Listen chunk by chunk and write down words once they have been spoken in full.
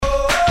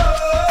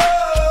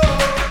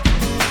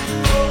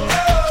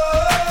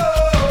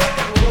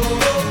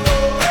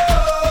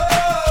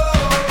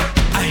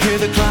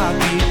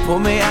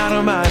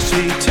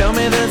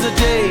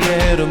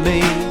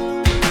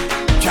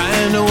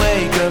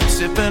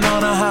sipping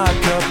on a hot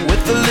cup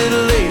with the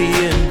little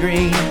lady in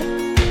green.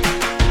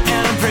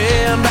 And I'm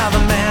praying about the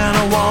man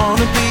I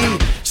wanna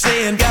be,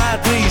 saying,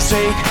 God, please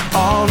take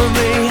all of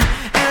me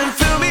and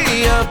fill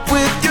me up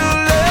with your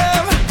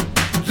love.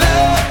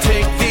 Love,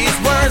 take these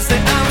words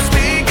that I'm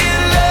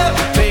speaking, love,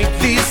 take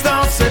these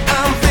thoughts that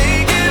I'm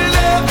thinking,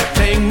 love,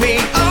 take me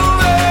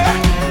over.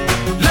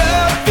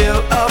 Love,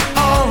 fill up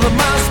all of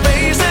my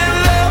space, and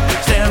love,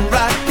 stand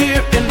right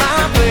here in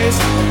my place.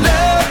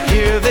 Love,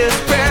 hear this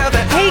prayer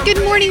that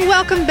Good morning.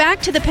 Welcome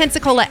back to the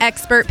Pensacola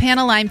Expert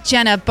Panel. I'm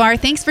Jenna Barr.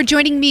 Thanks for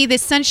joining me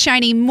this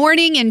sunshiny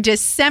morning in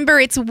December.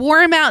 It's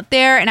warm out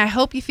there, and I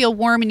hope you feel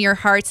warm in your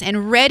hearts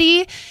and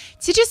ready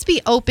to just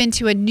be open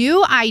to a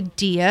new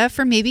idea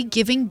for maybe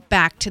giving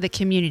back to the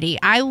community.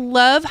 I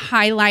love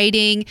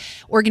highlighting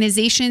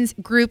organizations,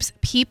 groups,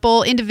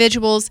 people,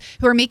 individuals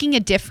who are making a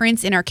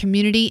difference in our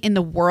community, in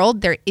the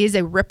world. There is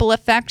a ripple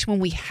effect when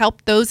we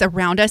help those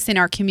around us in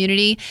our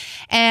community.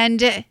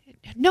 And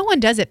no one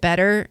does it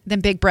better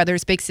than Big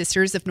Brothers Big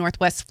Sisters of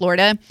Northwest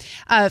Florida.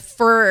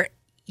 For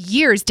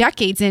years,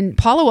 decades, and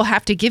Paula will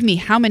have to give me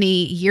how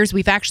many years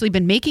we've actually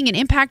been making an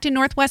impact in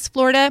Northwest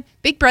Florida.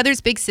 Big Brothers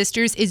Big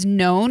Sisters is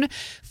known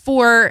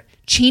for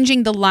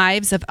changing the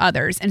lives of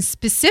others. And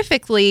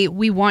specifically,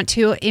 we want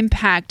to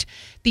impact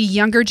the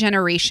younger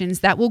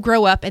generations that will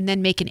grow up and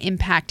then make an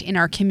impact in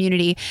our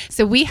community.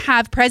 So we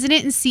have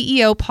President and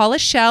CEO Paula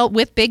Schell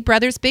with Big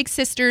Brothers Big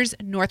Sisters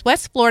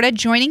Northwest Florida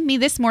joining me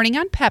this morning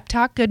on Pep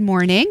Talk. Good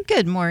morning.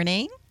 Good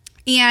morning.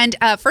 And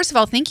first of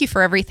all, thank you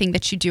for everything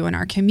that you do in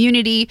our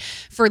community,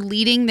 for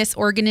leading this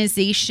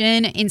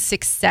organization in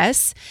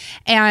success,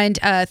 and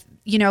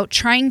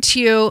trying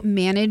to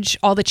manage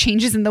all the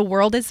changes in the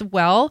world as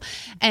well,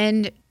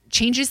 and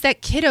changes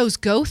that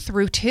kiddos go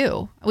through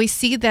too. We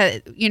see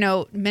that,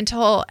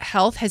 mental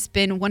health has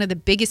been one of the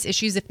biggest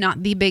issues, if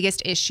not the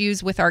biggest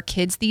issues with our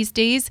kids these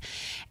days.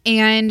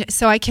 And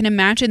so I can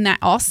imagine that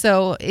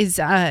also is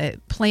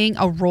playing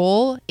a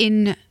role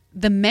in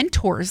the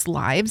mentors'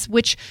 lives,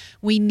 which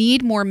we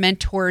need more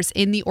mentors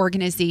in the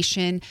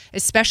organization,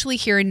 especially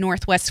here in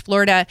Northwest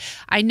Florida.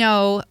 I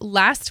know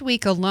last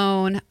week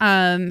alone,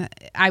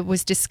 I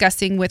was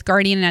discussing with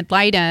Guardian Ad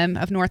Litem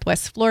of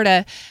Northwest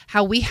Florida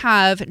how we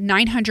have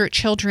 900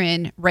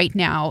 children right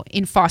now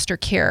in foster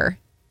care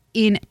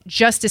in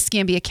just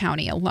Escambia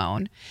County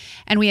alone.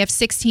 And we have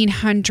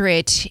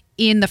 1,600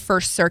 in the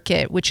First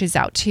Circuit, which is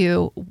out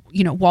to,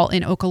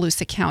 Walton,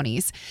 Okaloosa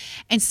counties.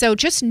 And so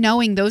just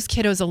knowing those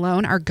kiddos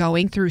alone are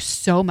going through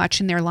so much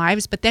in their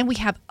lives, but then we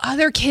have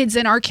other kids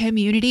in our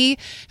community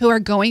who are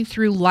going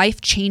through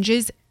life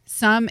changes,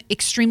 some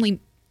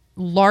extremely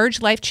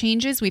large life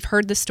changes. We've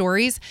heard the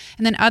stories,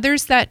 and then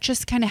others that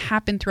just kind of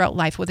happen throughout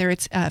life, whether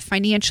it's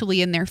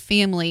financially in their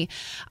family.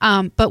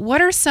 But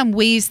what are some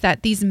ways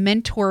that these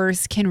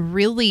mentors can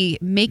really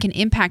make an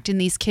impact in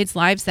these kids'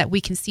 lives that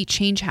we can see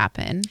change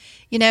happen?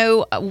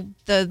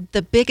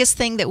 The biggest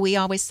thing that we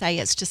always say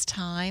is just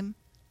time.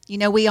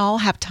 We all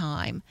have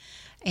time.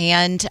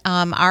 And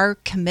our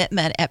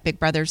commitment at Big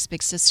Brothers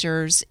Big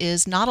Sisters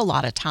is not a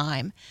lot of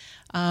time.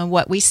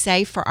 What we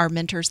say for our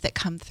mentors that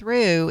come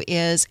through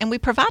is, and we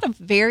provide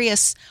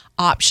various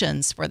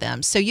options for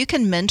them. So you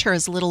can mentor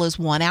as little as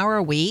 1 hour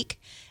a week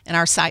in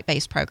our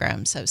site-based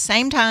program. So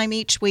same time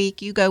each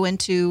week, you go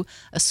into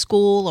a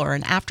school or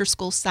an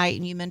after-school site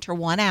and you mentor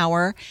 1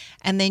 hour,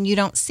 and then you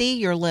don't see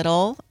your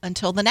little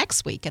until the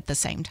next week at the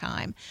same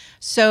time.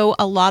 So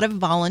a lot of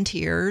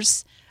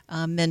volunteers,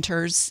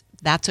 mentors,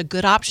 that's a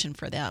good option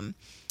for them.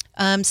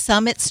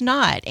 Some it's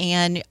not,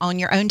 and on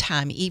your own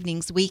time,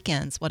 evenings,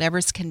 weekends,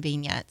 whatever's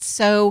convenient.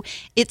 So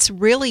it's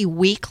really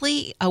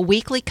a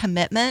weekly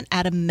commitment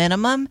at a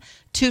minimum,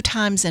 2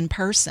 times in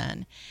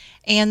person.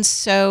 And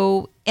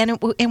so, and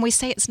we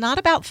say it's not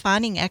about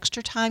finding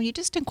extra time. You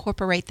just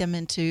incorporate them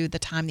into the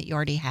time that you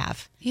already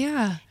have.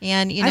 Yeah.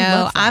 And,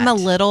 I'm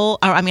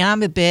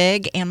a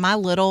big, and my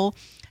little,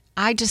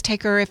 I just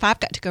take her, if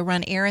I've got to go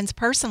run errands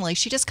personally,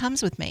 she just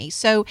comes with me.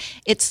 So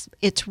it's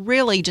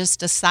really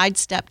just a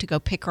sidestep to go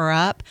pick her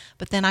up,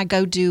 but then I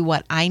go do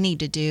what I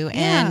need to do,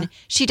 and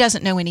she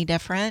doesn't know any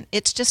different.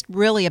 It's just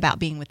really about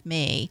being with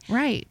me.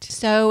 Right.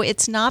 So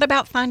it's not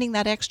about finding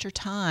that extra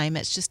time.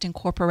 It's just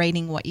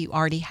incorporating what you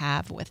already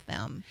have with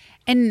them.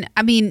 And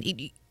I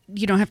mean,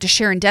 you don't have to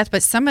share in death,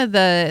 but some of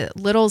the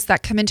littles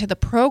that come into the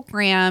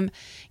program,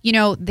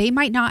 they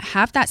might not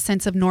have that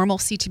sense of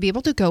normalcy to be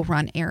able to go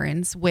run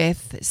errands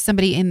with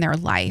somebody in their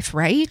life,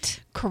 right?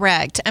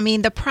 Correct. I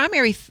mean, the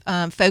primary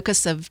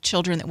focus of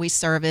children that we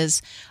serve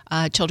is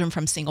children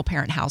from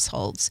single-parent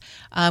households.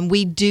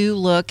 We do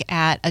look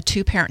at a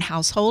 2-parent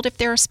household if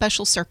there are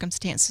special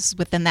circumstances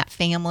within that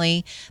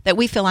family that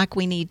we feel like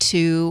we need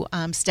to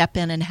step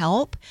in and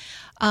help.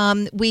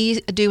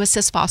 We do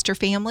assist foster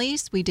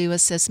families. We do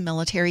assist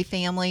military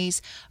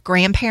families,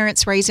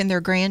 grandparents raising their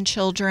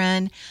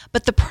grandchildren.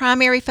 But the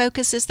primary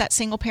focus is that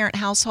single-parent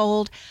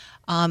household.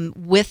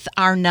 With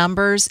our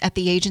numbers at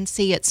the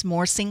agency, it's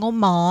more single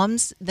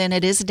moms than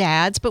it is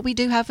dads, but we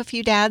do have a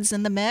few dads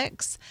in the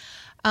mix.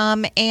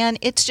 And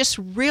it's just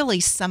really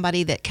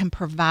somebody that can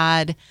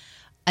provide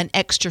an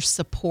extra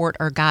support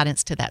or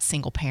guidance to that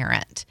single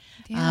parent.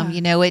 Yeah.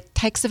 It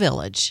takes a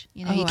village.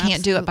 You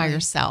can't do it by absolutely.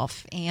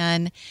 yourself.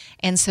 And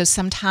so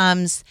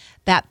sometimes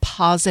that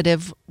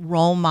positive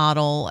role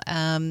model,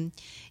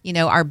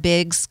 our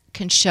bigs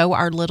can show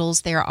our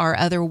littles there are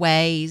other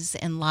ways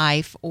in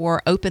life,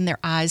 or open their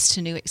eyes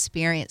to new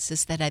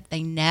experiences that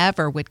they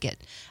never would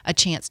get a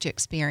chance to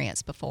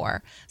experience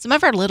before. Some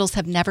of our littles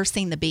have never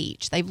seen the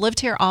beach. They've lived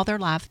here all their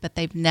life, but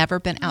they've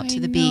never been out to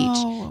the beach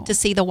to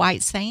see the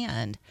white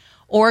sand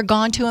or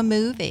gone to a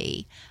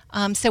movie.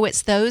 So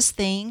it's those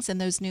things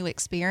and those new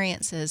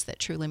experiences that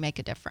truly make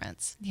a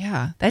difference.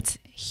 Yeah, that's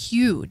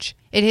huge.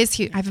 It is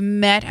huge. I've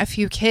met a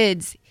few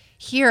kids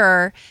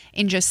here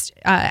in just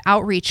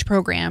outreach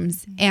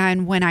programs.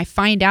 And when I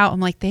find out, I'm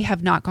like, they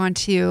have not gone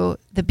to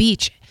the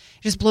beach.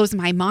 It just blows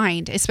my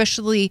mind,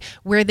 especially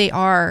where they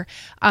are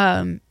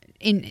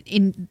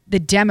in the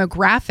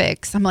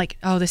demographics. I'm like,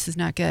 oh, this is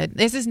not good.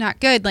 This is not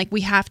good. Like,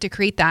 we have to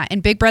create that.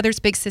 And Big Brothers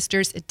Big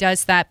Sisters, it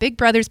does that. Big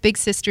Brothers Big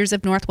Sisters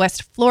of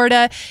Northwest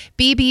Florida,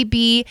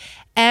 BBBSNWFL.org.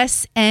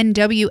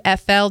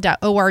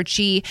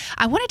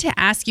 I wanted to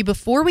ask you,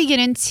 before we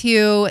get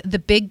into the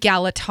big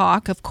gala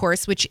talk, of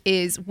course, which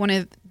is one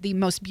of the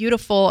most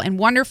beautiful and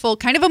wonderful,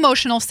 kind of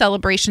emotional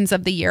celebrations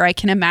of the year I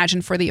can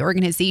imagine for the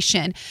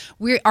organization.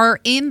 We are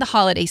in the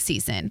holiday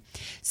season.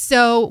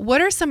 So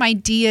what are some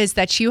ideas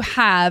that you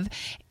have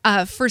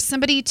for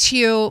somebody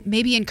to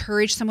maybe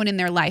encourage someone in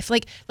their life?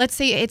 Like, let's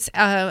say it's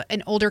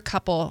an older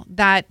couple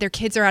that their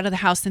kids are out of the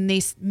house and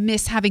they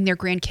miss having their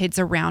grandkids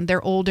around.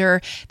 They're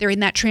older, they're in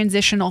that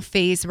transitional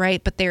phase,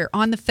 right? But they're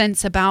on the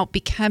fence about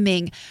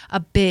becoming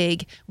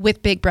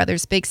with Big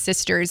Brothers Big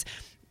Sisters.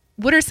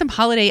 What are some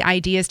holiday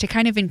ideas to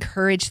kind of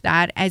encourage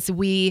that as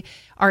we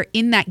are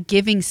in that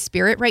giving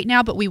spirit right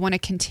now, but we want to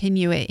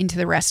continue it into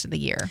the rest of the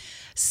year?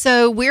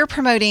 So we're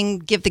promoting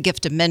Give the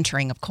Gift of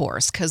Mentoring, of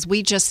course, because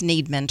we just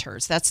need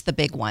mentors. That's the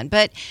big one.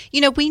 But,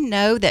 we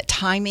know that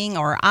timing,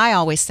 or I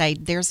always say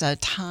there's a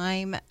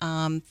time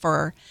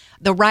for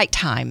the right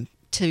time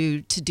to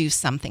do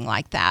something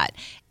like that.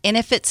 And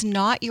if it's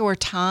not your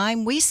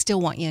time, we still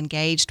want you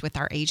engaged with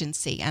our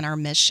agency and our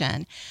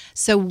mission.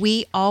 So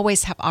we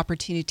always have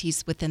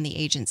opportunities within the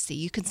agency.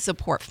 You can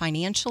support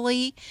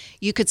financially.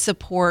 You could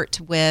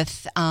support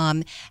with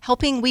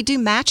helping. We do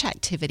match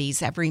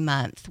activities every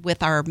month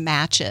with our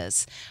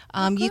matches.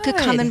 You could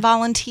come and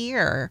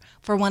volunteer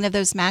for one of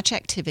those match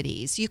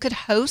activities. You could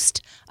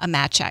host a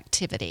match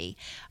activity.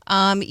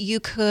 You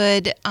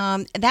could,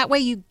 that way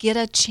you get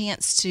a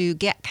chance to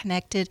get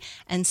connected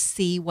and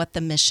see what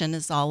the mission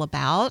is all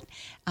about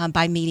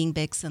by meeting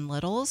bigs and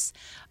littles.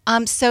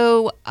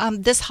 So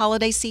this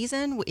holiday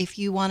season, if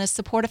you want to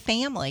support a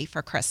family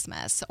for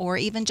Christmas or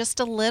even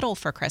just a little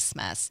for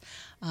Christmas,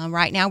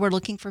 right now we're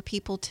looking for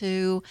people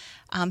to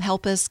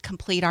help us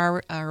complete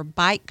our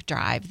bike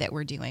drive that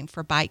we're doing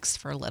for Bikes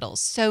for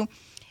Littles. So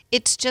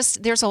it's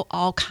just, there's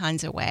all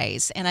kinds of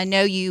ways. And I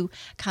know you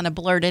kind of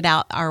blurted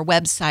out our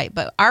website,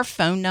 but our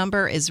phone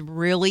number is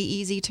really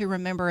easy to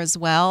remember as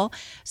well.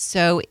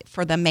 So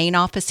for the main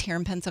office here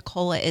in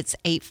Pensacola, it's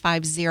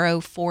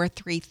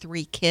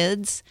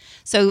 850-433-KIDS.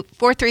 So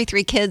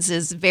 433-KIDS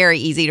is very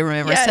easy to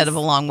remember instead of a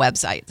long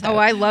website. So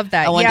I love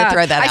that. I wanted to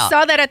throw that out. I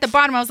saw that at the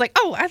bottom. I was like,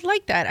 oh, I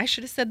like that. I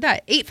should have said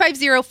that.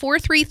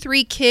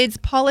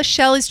 850-433-KIDS. Paula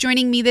Schell is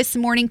joining me this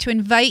morning to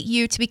invite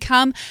you to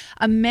become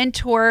a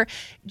mentor.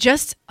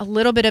 Just a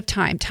little bit of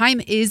time. Time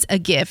is a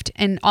gift.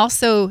 And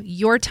also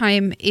your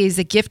time is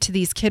a gift to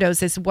these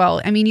kiddos as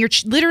well. I mean, you're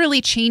literally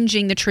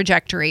changing the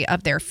trajectory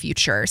of their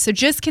future. So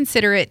just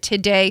consider it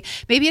today.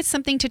 Maybe it's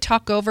something to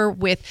talk over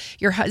with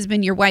your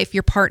husband, your wife,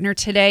 your partner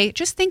today.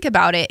 Just think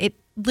about it. It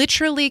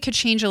literally could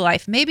change a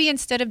life. Maybe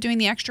instead of doing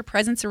the extra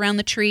presents around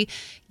the tree,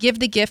 give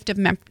the gift of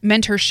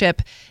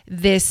mentorship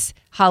this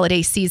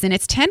holiday season.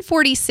 It's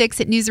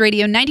 10:46 at News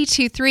Radio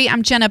 92.3.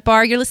 I'm Jenna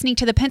Barr. You're listening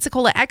to the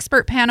Pensacola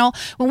Expert Panel.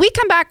 When we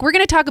come back, we're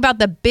going to talk about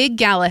the big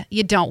gala.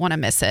 You don't want to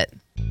miss it.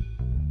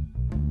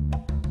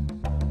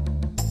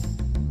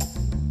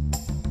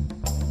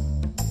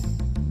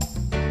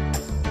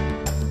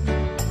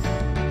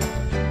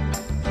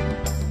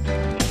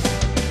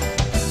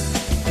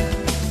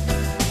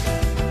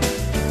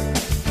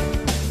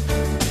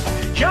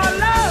 Your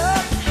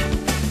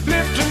love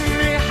lifting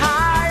me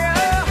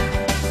higher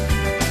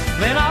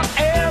than I've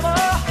ever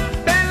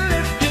been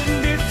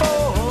lifted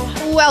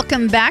before.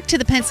 Welcome back to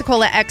the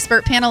Pensacola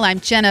Expert Panel. I'm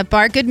Jenna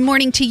Barr. Good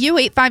morning to you,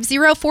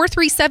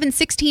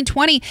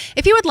 850-437-1620.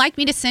 If you would like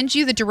me to send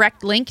you the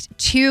direct link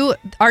to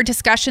our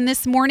discussion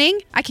this morning,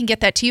 I can get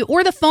that to you,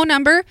 or the phone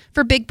number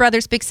for Big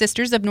Brothers Big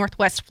Sisters of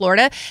Northwest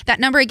Florida. That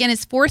number again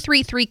is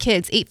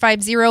 433-KIDS,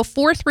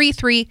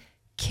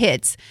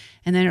 850-433-KIDS.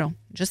 And then it'll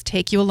just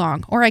take you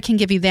along. Or I can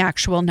give you the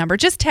actual number.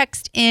 Just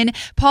text in.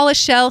 Paula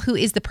Schell, who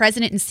is the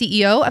president and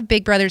CEO of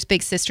Big Brothers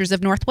Big Sisters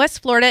of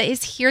Northwest Florida,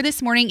 is here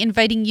this morning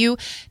inviting you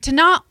to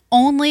not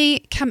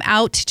only come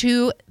out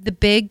to the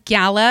big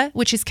gala,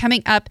 which is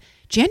coming up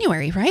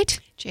January, right?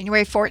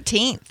 January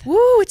 14th.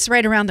 Woo, it's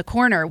right around the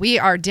corner. We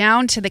are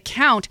down to the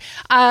count.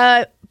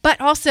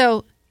 But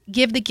also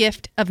give the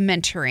gift of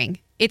mentoring.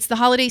 It's the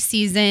holiday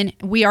season.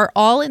 We are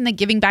all in the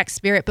giving back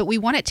spirit, but we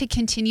want it to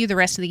continue the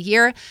rest of the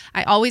year.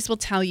 I always will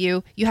tell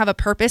you, you have a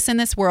purpose in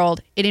this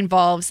world. It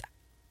involves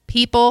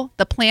people,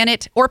 the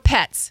planet, or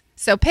pets.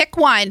 So pick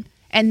one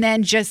and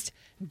then just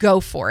go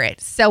for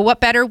it. So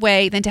what better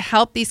way than to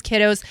help these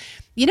kiddos?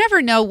 You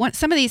never know what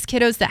some of these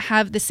kiddos that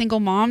have the single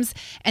moms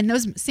and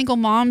those single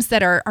moms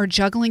that are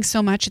juggling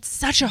so much. It's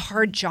such a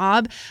hard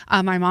job.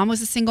 My mom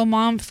was a single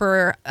mom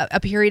for a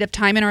period of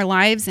time in our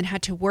lives and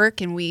had to work,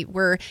 and we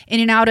were in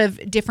and out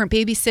of different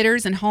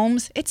babysitters and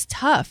homes. It's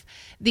tough,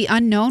 the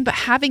unknown, but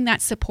having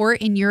that support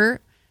in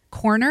your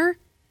corner,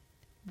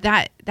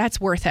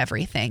 that's worth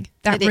everything.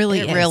 It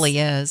really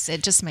is.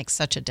 It just makes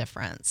such a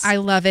difference. I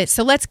love it.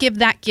 So let's give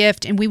that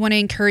gift, and we want to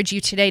encourage you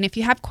today. And if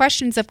you have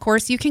questions, of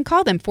course, you can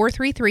call them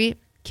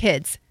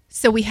 433-KIDS.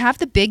 So we have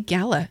the big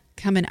gala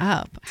coming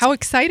up. How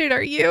excited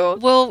are you?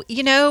 Well,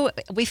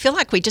 we feel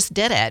like we just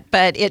did it,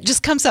 but it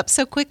just comes up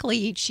so quickly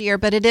each year.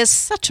 But it is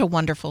such a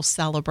wonderful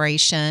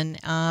celebration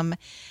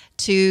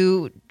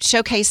to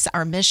showcase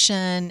our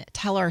mission,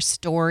 tell our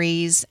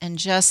stories, and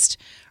just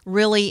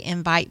really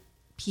invite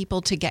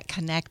people to get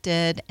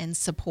connected and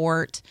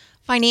support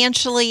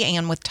financially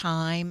and with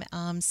time.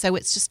 So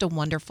it's just a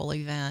wonderful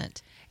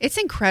event. It's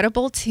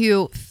incredible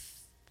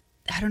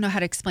I don't know how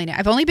to explain it.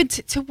 I've only been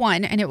to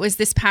one, and it was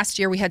this past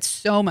year. We had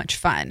so much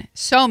fun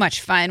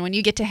when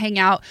you get to hang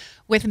out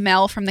with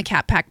Mel from the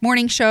Cat Pack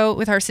Morning Show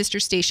with our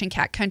sister station,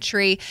 Cat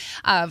Country,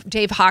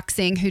 Dave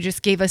Hoxing, who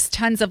just gave us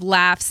tons of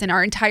laughs, and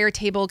our entire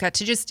table got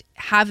to just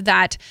have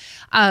that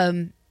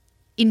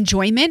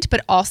enjoyment,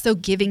 but also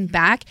giving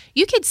back.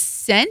 You could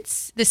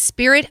sense the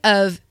spirit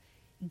of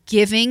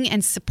giving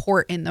and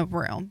support in the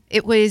room.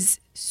 It was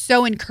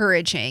so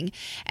encouraging.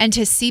 And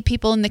to see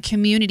people in the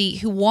community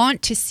who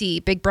want to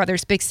see Big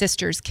Brothers Big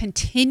Sisters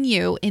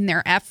continue in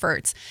their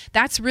efforts,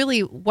 that's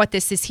really what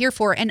this is here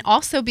for. And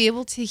also be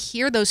able to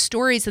hear those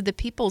stories of the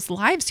people's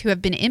lives who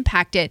have been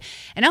impacted.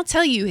 And I'll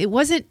tell you, it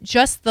wasn't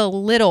just the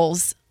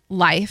little's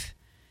life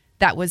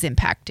that was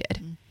impacted.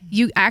 Mm-hmm.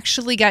 You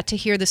actually got to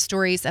hear the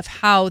stories of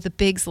how the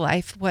big's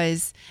life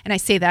was. And I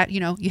say that,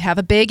 you have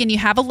a big and you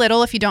have a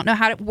little. If you don't know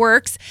how it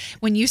works,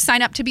 when you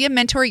sign up to be a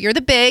mentor, you're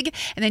the big,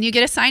 and then you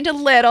get assigned a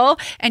little,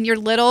 and your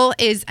little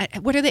is,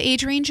 what are the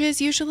age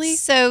ranges usually?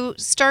 So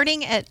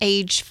starting at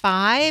age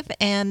 5,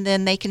 and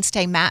then they can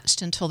stay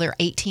matched until they're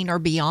 18 or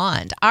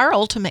beyond. Our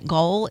ultimate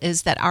goal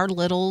is that our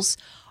littles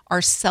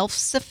are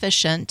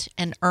self-sufficient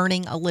and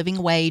earning a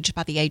living wage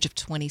by the age of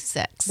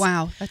 26.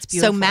 Wow, that's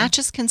beautiful. So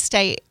matches can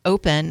stay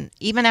open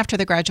even after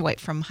they graduate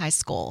from high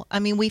school. I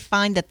mean, we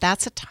find that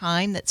that's a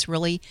time that's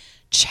really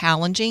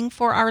challenging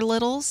for our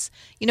littles.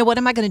 What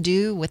am I going to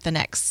do with the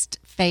next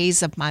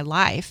phase of my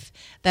life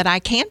that I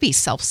can be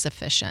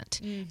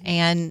self-sufficient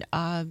and,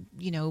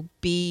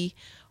 be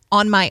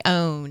on my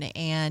own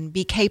and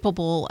be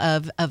capable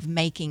of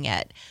making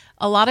it?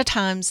 A lot of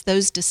times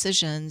those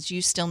decisions,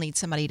 you still need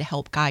somebody to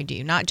help guide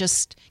you, not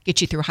just get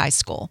you through high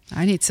school.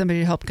 I need somebody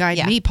to help guide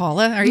me,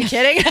 Paula. Are you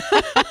kidding?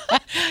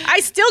 I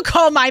still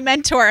call my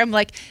mentor. I'm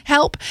like,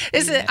 help.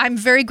 I'm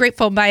very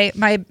grateful.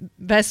 My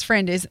best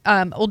friend is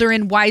older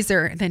and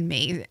wiser than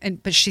me,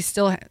 but she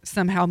still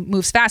somehow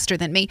moves faster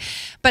than me.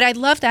 But I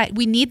love that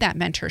we need that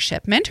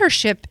mentorship.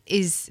 Mentorship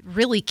is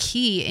really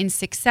key in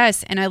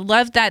success. And I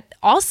love that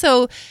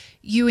also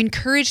you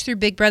encourage through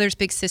Big Brothers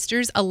Big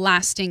Sisters a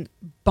lasting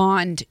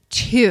bond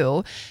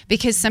too,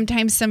 because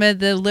sometimes some of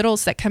the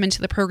littles that come into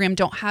the program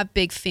don't have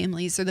big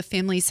families, or the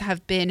families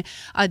have been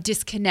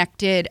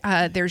disconnected.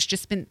 There's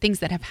just been things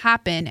that have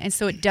happened, and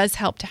so it does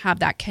help to have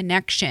that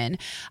connection.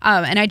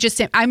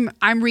 And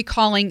I'm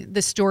recalling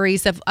the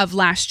stories of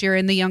last year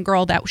and the young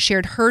girl that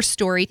shared her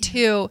story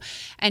too,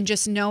 and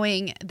just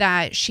knowing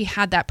that she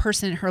had that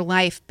person in her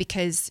life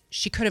because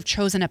she could have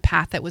chosen a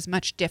path that was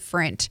much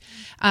different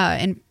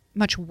and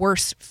much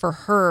worse for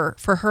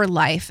her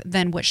life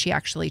than what she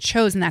actually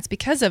chose. And that's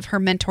because of her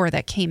mentor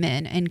that came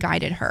in and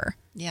guided her.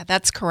 Yeah,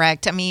 that's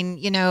correct. I mean,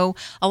 a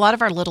lot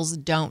of our littles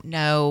don't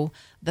know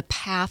the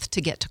path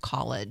to get to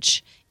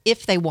college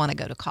if they want to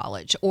go to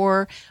college,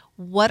 or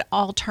what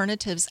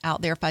alternatives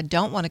out there if I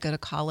don't want to go to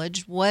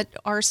college. What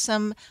are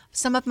some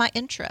of my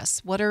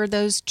interests? What are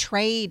those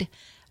trade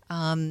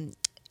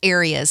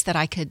areas that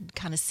I could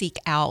kind of seek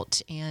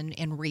out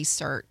and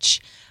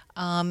research?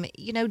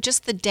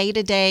 Just the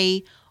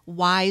day-to-day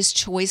wise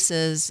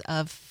choices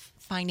of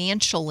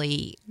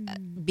financially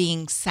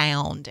being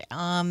sound,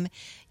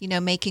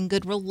 making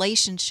good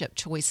relationship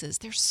choices.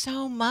 There's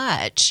so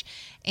much.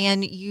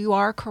 And you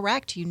are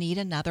correct. You need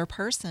another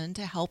person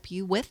to help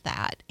you with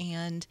that.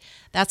 And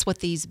that's what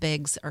these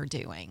bigs are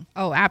doing.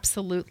 Oh,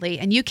 absolutely.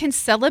 And you can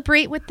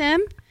celebrate with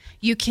them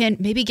You can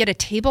maybe get a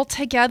table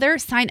together,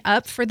 sign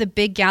up for the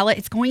big gala.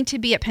 It's going to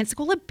be at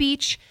Pensacola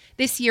Beach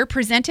this year,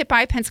 presented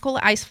by Pensacola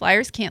Ice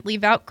Flyers. Can't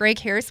leave out Greg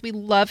Harris. We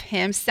love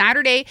him.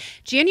 Saturday,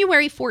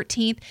 January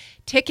 14th.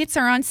 Tickets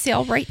are on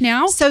sale right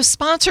now. So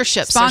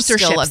sponsorships are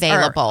still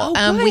available.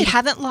 Good. We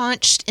haven't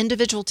launched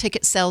individual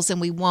ticket sales, and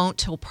we won't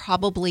till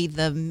probably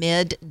the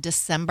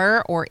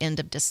mid-December or end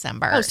of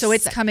December. Oh, so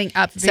it's coming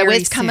up very So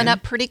it's coming soon.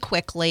 up pretty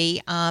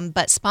quickly,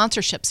 but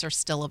sponsorships are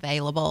still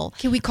available.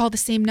 Can we call the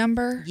same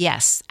number?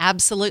 Yes,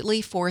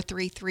 absolutely.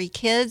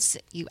 433-KIDS.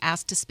 You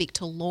ask to speak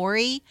to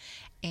Lori,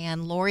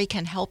 and Lori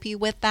can help you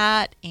with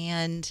that.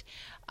 And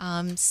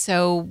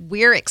so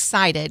we're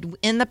excited.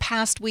 In the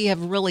past, we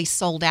have really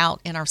sold out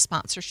in our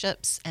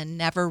sponsorships and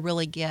never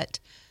really get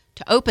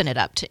to open it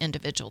up to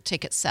individual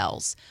ticket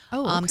sales.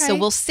 Okay. So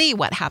we'll see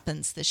what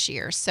happens this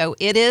year. So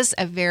it is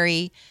a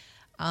very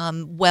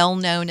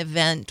well-known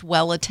event,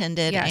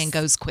 well-attended, Yes. and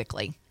goes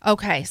quickly.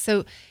 Okay,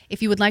 so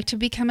if you would like to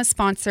become a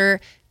sponsor,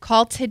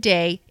 call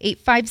today,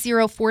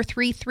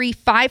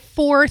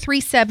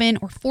 850-433-5437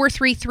 or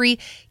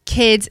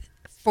 433-KIDS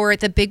for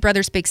the Big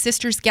Brothers Big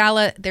Sisters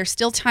Gala. There's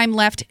still time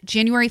left,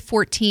 January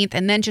 14th.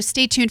 And then just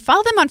stay tuned.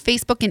 Follow them on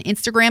Facebook and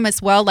Instagram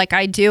as well, like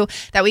I do.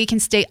 That way you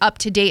can stay up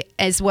to date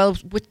as well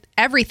with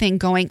everything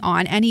going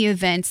on, any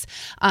events,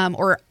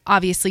 or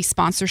obviously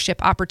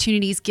sponsorship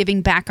opportunities,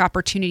 giving back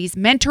opportunities,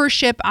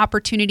 mentorship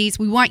opportunities.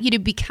 We want you to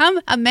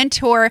become a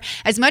mentor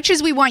as much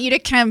as we want you to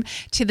come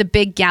to the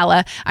big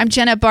gala. I'm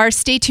Jenna Barr.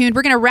 Stay tuned.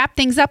 We're going to wrap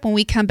things up when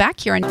we come back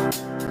here on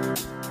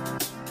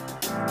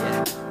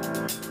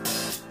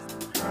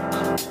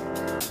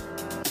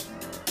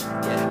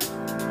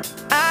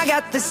I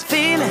got this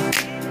feeling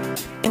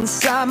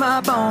inside my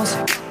bones.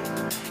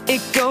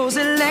 It goes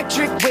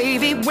electric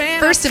wavy when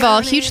First of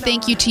all, huge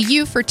thank you to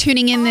you for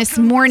tuning in this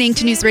morning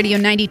to News Radio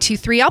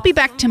 92.3. I'll be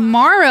back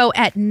tomorrow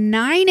at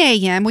 9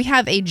 a.m. We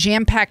have a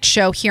jam-packed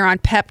show here on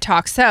Pep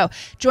Talk. So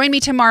join me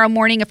tomorrow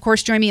morning. Of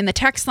course, join me in the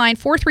text line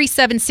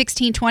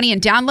 437-1620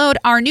 and download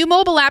our new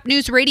mobile app,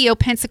 News Radio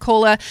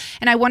Pensacola.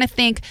 And I want to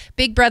thank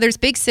Big Brothers,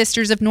 Big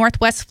Sisters of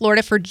Northwest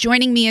Florida for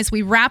joining me as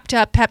we wrapped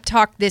up Pep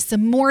Talk this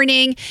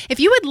morning.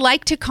 If you would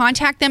like to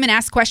contact them and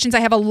ask questions,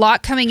 I have a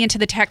lot coming into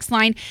the text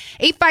line,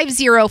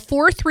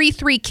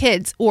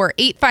 850-433-KIDS or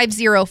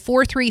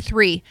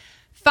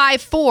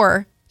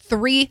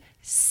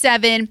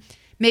 850-433-5437.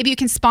 Maybe you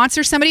can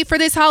sponsor somebody for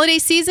this holiday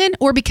season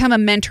or become a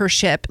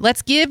mentorship.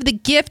 Let's give the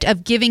gift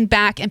of giving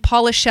back. And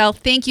Paula Schell,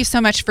 thank you so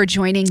much for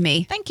joining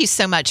me. Thank you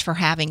so much for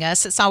having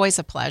us. It's always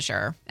a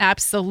pleasure.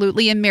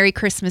 Absolutely. And Merry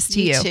Christmas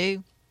to you. You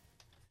too.